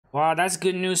Wow, that's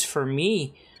good news for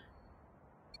me.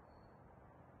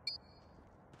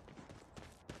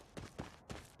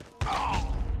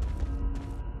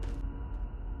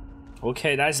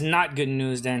 Okay, that's not good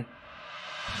news then.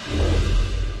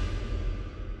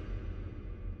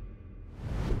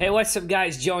 Hey, what's up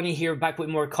guys? Johnny here, back with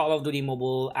more Call of Duty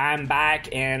Mobile. I'm back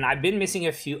and I've been missing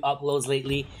a few uploads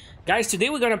lately. Guys, today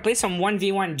we're gonna play some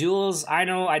 1v1 duels. I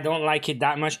know I don't like it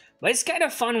that much, but it's kind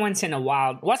of fun once in a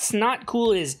while. What's not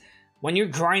cool is when you're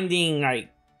grinding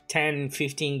like 10,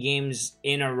 15 games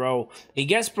in a row. It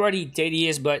gets pretty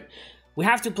tedious, but we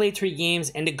have to play 3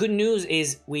 games, and the good news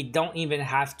is we don't even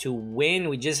have to win.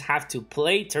 We just have to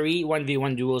play 3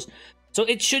 1v1 duels. So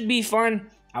it should be fun.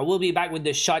 I will be back with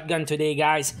the shotgun today,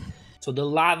 guys. So the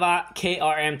Lava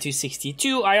KRM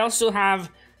 262. I also have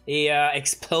a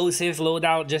explosive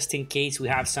loadout just in case we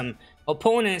have some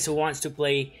opponents who wants to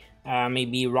play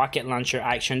maybe rocket launcher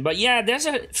action. But yeah, there's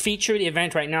a featured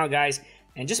event right now, guys,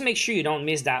 and just make sure you don't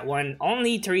miss that one.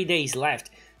 Only 3 days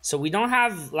left, so we don't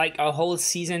have like a whole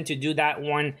season to do that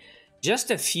one,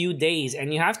 just a few days,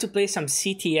 and you have to play some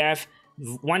CTF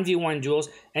 1v1 duels.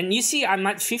 And you see I'm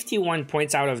at 51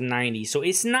 points out of 90, so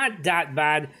it's not that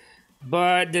bad.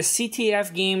 But the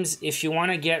CTF games, if you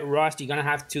want to get rust, you're gonna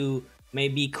have to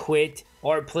maybe quit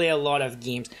or play a lot of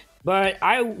games. But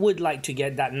I would like to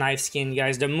get that knife skin,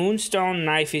 guys. The Moonstone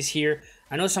knife is here.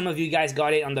 I know some of you guys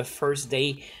got it on the first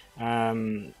day,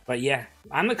 but yeah,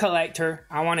 I'm a collector.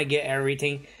 I want to get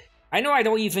everything. I know I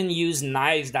don't even use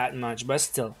knives that much, but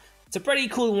still, it's a pretty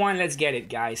cool one. Let's get it,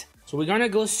 guys. So we're gonna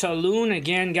go saloon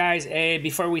again, guys. Hey,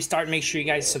 before we start, make sure you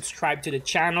guys subscribe to the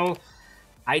channel.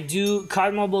 I do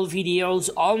COD Mobile videos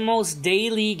almost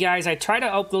daily, guys. I try to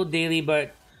upload daily,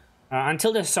 but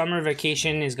until the summer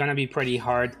vacation is gonna be pretty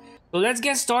hard. So let's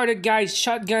get started, guys.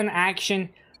 Shotgun action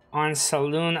on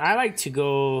saloon. I like to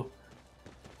go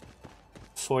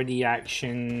for the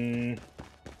action.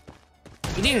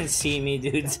 You didn't see me,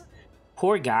 dude.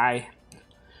 Poor guy.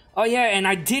 Oh yeah, and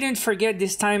I didn't forget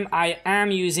this time I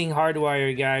am using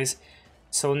hardwire, guys.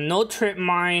 So no trip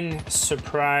mine,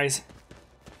 surprise.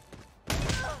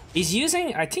 He's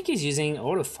using, I think he's using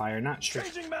auto fire, not sure.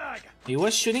 He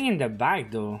was shooting in the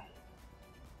back though.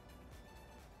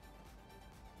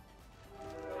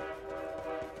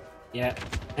 Yeah,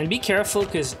 and be careful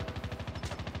because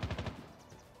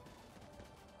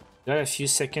got a few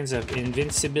seconds of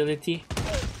invincibility.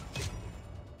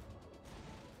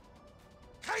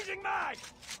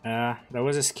 That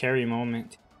was a scary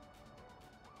moment.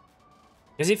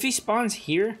 Because if he spawns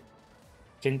here,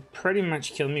 he can pretty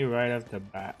much kill me right off the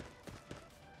bat.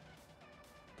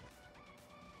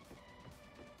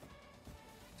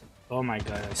 Oh my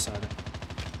god, I saw that.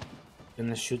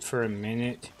 Gonna shoot for a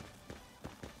minute.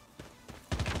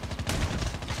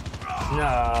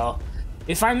 No.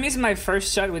 If I miss my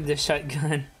first shot with the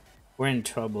shotgun, we're in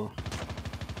trouble.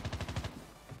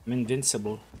 I'm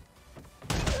invincible.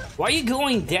 Why are you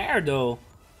going there though?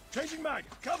 Changing mag,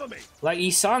 cover me. Like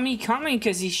he saw me coming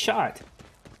because he shot.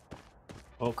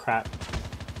 Oh crap.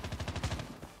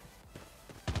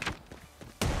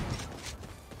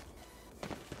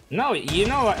 No, you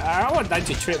know what? I would like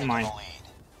to trip mine.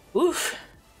 Oof.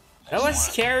 That was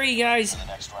scary, guys.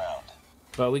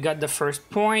 But we got the first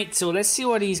point, so let's see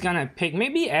what he's gonna pick.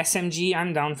 Maybe SMG,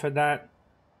 I'm down for that.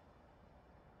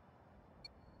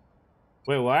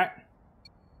 Wait, what?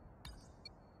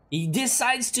 He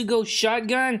decides to go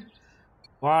shotgun?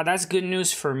 Wow, that's good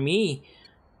news for me.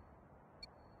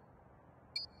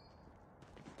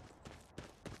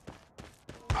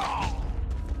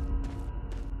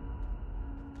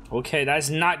 Okay, that's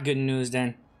not good news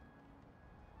then.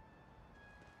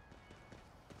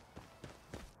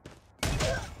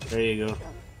 There you go.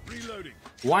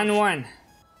 1-1.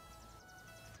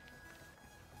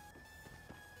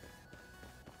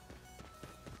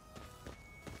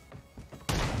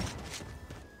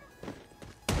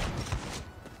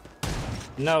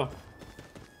 No.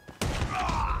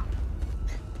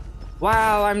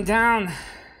 Wow, I'm down.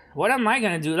 What am I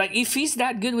gonna do? Like, if he's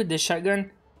that good with the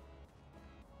shotgun,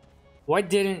 why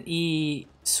didn't he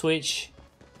switch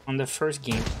on the first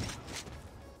game?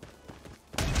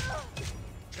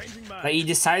 Like, he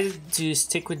decided to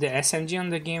stick with the SMG on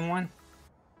the game 1.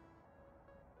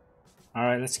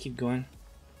 Alright, let's keep going.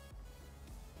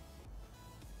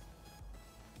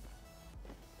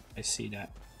 I see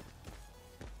that.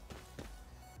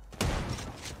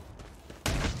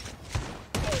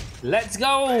 Let's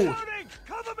go!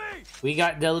 We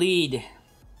got the lead.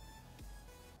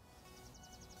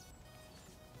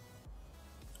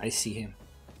 I see him.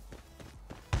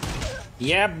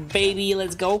 Yeah, baby,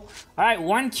 let's go. Alright,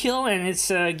 1 kill and it's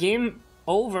game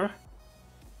over.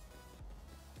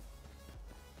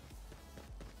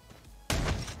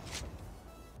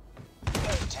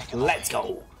 Let's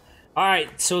go. All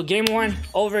right, so game 1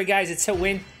 over, guys. It's a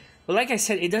win. But like I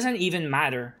said, it doesn't even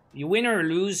matter. You win or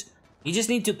lose, you just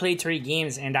need to play 3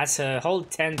 games, and that's a whole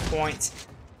 10 points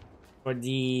for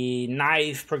the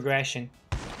knife progression.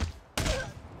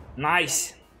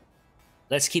 Nice.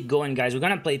 Let's keep going, guys. We're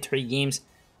gonna play 3 games.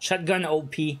 Shotgun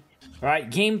OP. All right,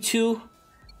 game 2.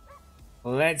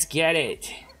 Let's get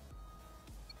it.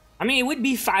 I mean, it would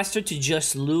be faster to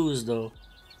just lose, though,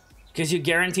 because you're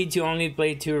guaranteed to only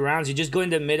play 2 rounds. You just go in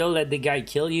the middle, let the guy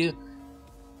kill you.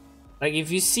 Like,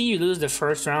 if you see you lose the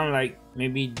first round, like,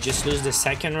 maybe just lose the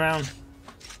second round,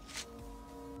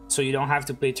 so you don't have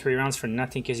to play 3 rounds for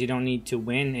nothing, because you don't need to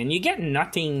win, and you get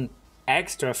nothing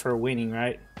extra for winning,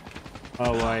 right?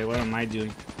 Oh, why? What am I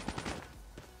doing?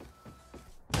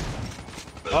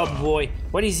 Oh boy,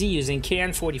 what is he using?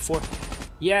 KN-44.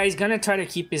 Yeah, he's gonna try to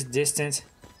keep his distance.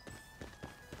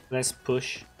 Let's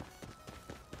push.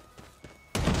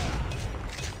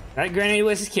 That grenade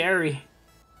was scary.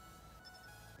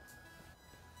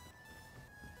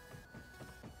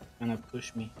 Gonna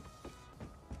push me.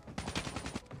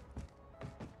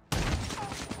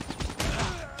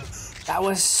 That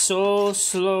was so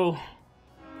slow.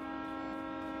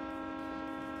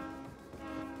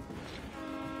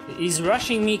 He's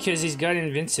rushing me because he's got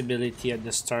invincibility at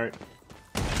the start.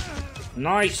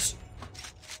 Nice.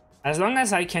 As long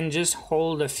as I can just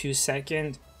hold a few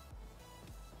seconds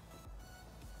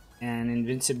and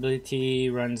invincibility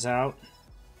runs out,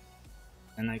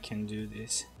 then I can do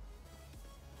this.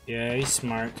 Yeah, he's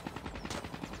smart.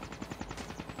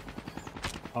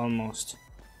 Almost.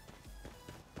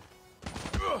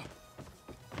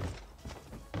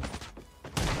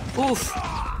 Oof.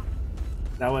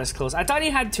 That was close. I thought he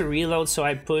had to reload, so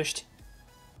I pushed.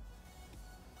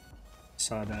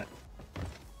 Saw that.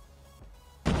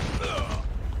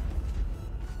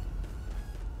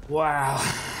 Wow.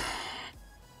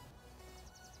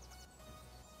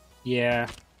 Yeah.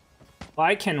 Well,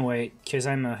 I can wait, because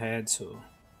I'm ahead, so...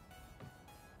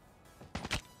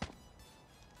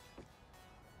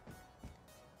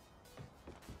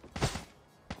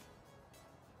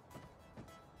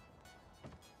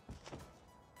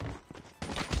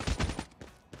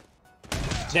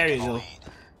 There you go.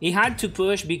 He had to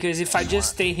push, because if I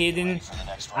just stay hidden,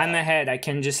 I'm ahead. I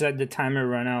can just let the timer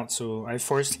run out, so I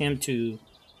forced him to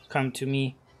come to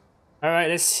me. Alright,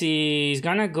 let's see. He's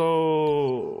gonna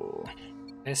go...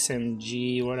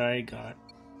 SMG, what I got?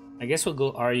 I guess we'll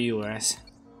go RUS.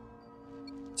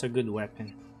 It's a good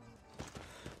weapon.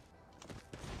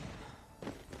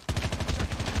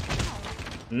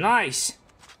 Nice!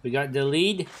 We got the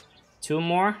lead. 2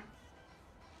 more.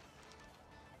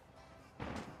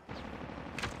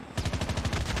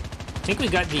 I think we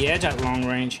got the edge at long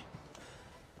range.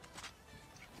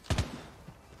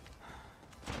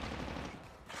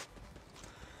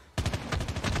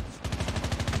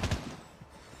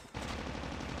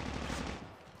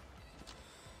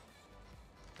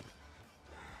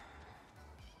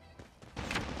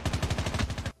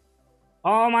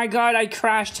 Oh my god, I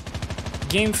crashed.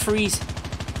 Game freeze.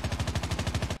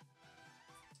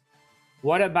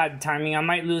 What a bad timing. I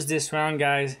might lose this round,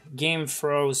 guys. Game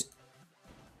froze.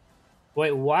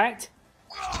 Wait, what?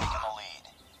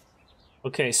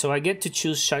 Okay, so I get to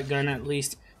choose shotgun at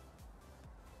least.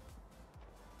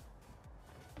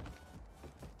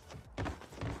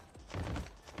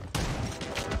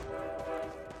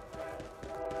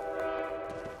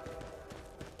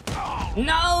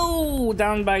 No!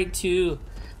 Down by 2.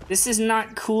 This is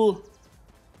not cool.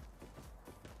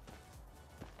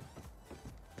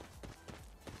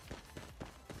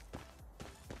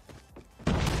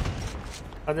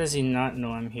 How does he not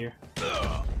know I'm here?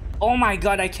 Oh my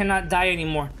god, I cannot die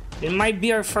anymore. It might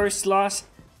be our first loss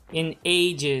in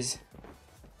ages.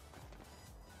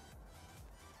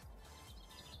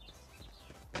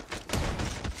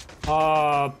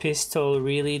 Oh, pistol,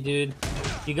 really, dude?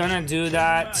 You're gonna do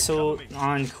that? So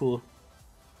uncool.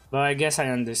 But I guess I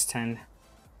understand.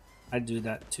 I do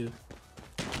that too.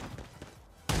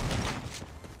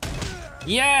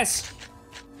 Yes!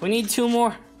 We need 2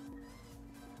 more.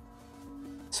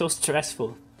 So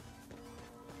stressful.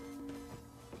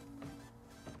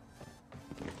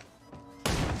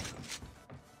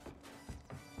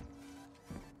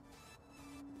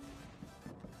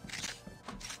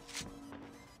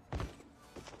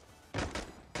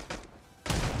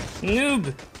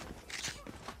 Noob!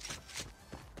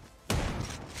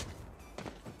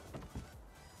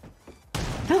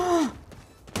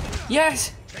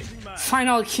 Yes!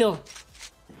 Final kill.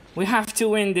 We have to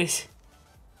win this.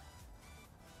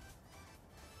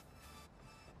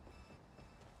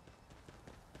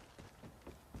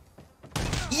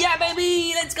 Yeah,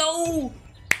 baby! Let's go!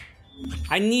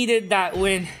 I needed that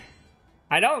win.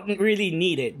 I don't really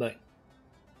need it, but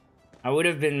I would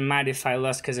have been mad if I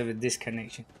lost because of a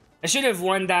disconnection. I should have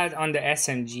won that on the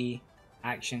SMG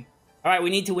action. Alright, we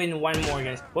need to win one more,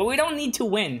 guys. But we don't need to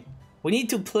win. We need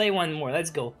to play one more.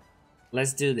 Let's go.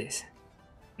 Let's do this.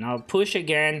 And I'll push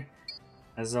again.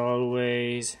 As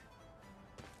always.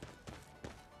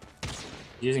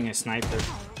 Using a sniper.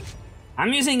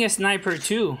 I'm using a sniper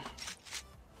too.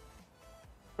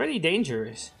 Pretty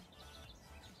dangerous.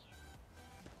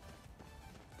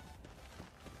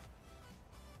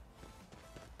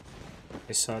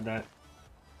 I saw that.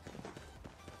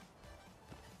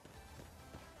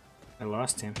 I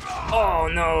lost him. Oh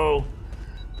no!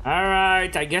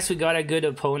 Alright, I guess we got a good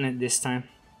opponent this time.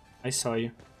 I saw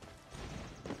you.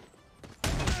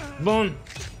 Boom!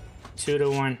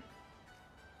 2-1.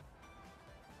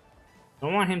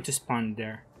 Don't want him to spawn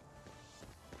there.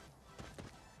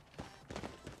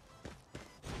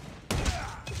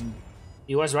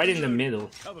 He was right in the middle.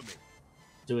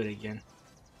 Do it again.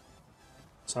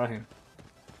 Saw him.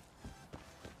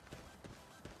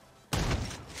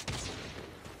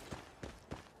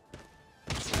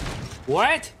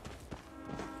 What?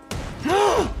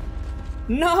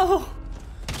 No!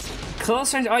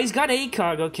 Close range. Oh, he's got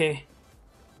ACOG. Okay.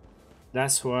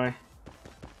 That's why.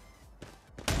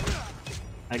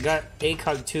 I got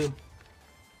ACOG too.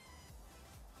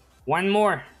 One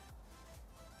more.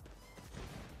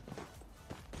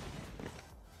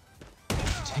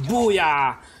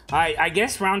 Booyah! I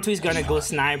guess round 2 is gonna go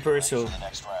sniper, so...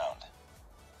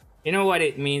 You know what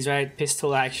it means, right?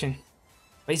 Pistol action.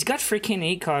 But he's got freaking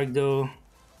ACOG though.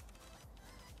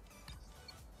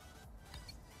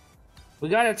 We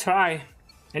gotta try.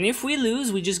 And if we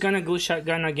lose, we're just gonna go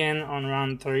shotgun again on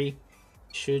round 3.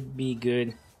 Should be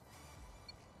good.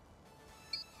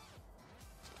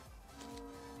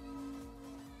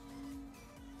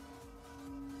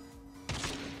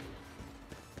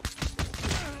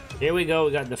 Here we go,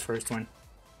 we got the first one.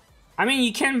 I mean,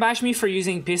 you can bash me for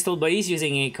using pistol, but he's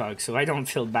using ACOG, so I don't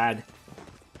feel bad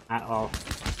at all.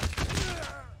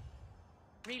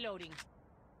 Reloading.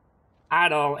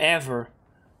 At all, ever.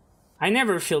 I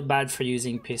never feel bad for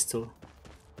using pistol.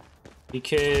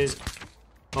 Because...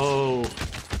 Oh.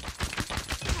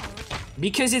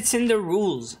 Because it's in the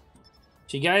rules.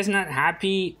 If you guys not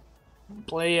happy,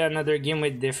 play another game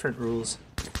with different rules.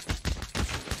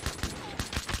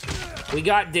 We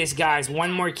got this, guys.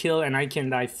 One more kill and I can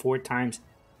die 4 times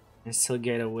and still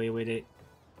get away with it.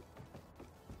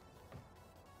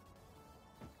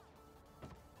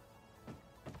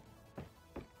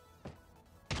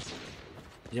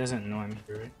 He doesn't know I'm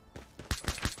here, right?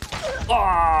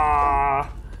 Aww!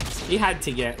 He had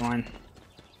to get one.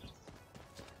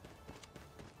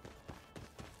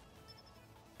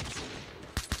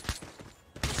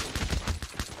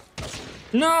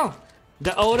 No!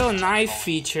 The auto knife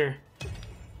feature.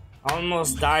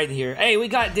 Almost died here. Hey, we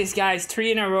got this, guys.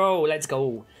 3 in a row. Let's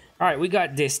go. Alright, we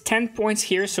got this. 10 points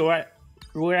here, so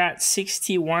we're at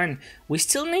 61. We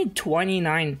still need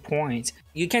 29 points.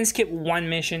 You can skip one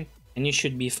mission and you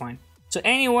should be fine. So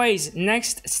anyways,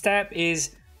 next step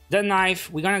is the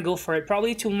knife. We're gonna go for it.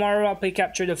 Probably tomorrow I'll play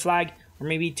Capture the Flag, or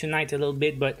maybe tonight a little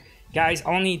bit. But guys,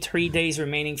 only 3 days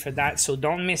remaining for that, so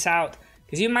don't miss out,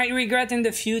 because you might regret in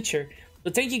the future.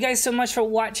 So thank you guys so much for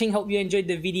watching. Hope you enjoyed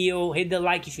the video. Hit the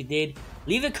like if you did.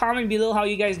 Leave a comment below how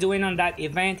you guys doing on that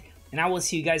event. And I will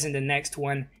see you guys in the next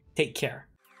one. Take care.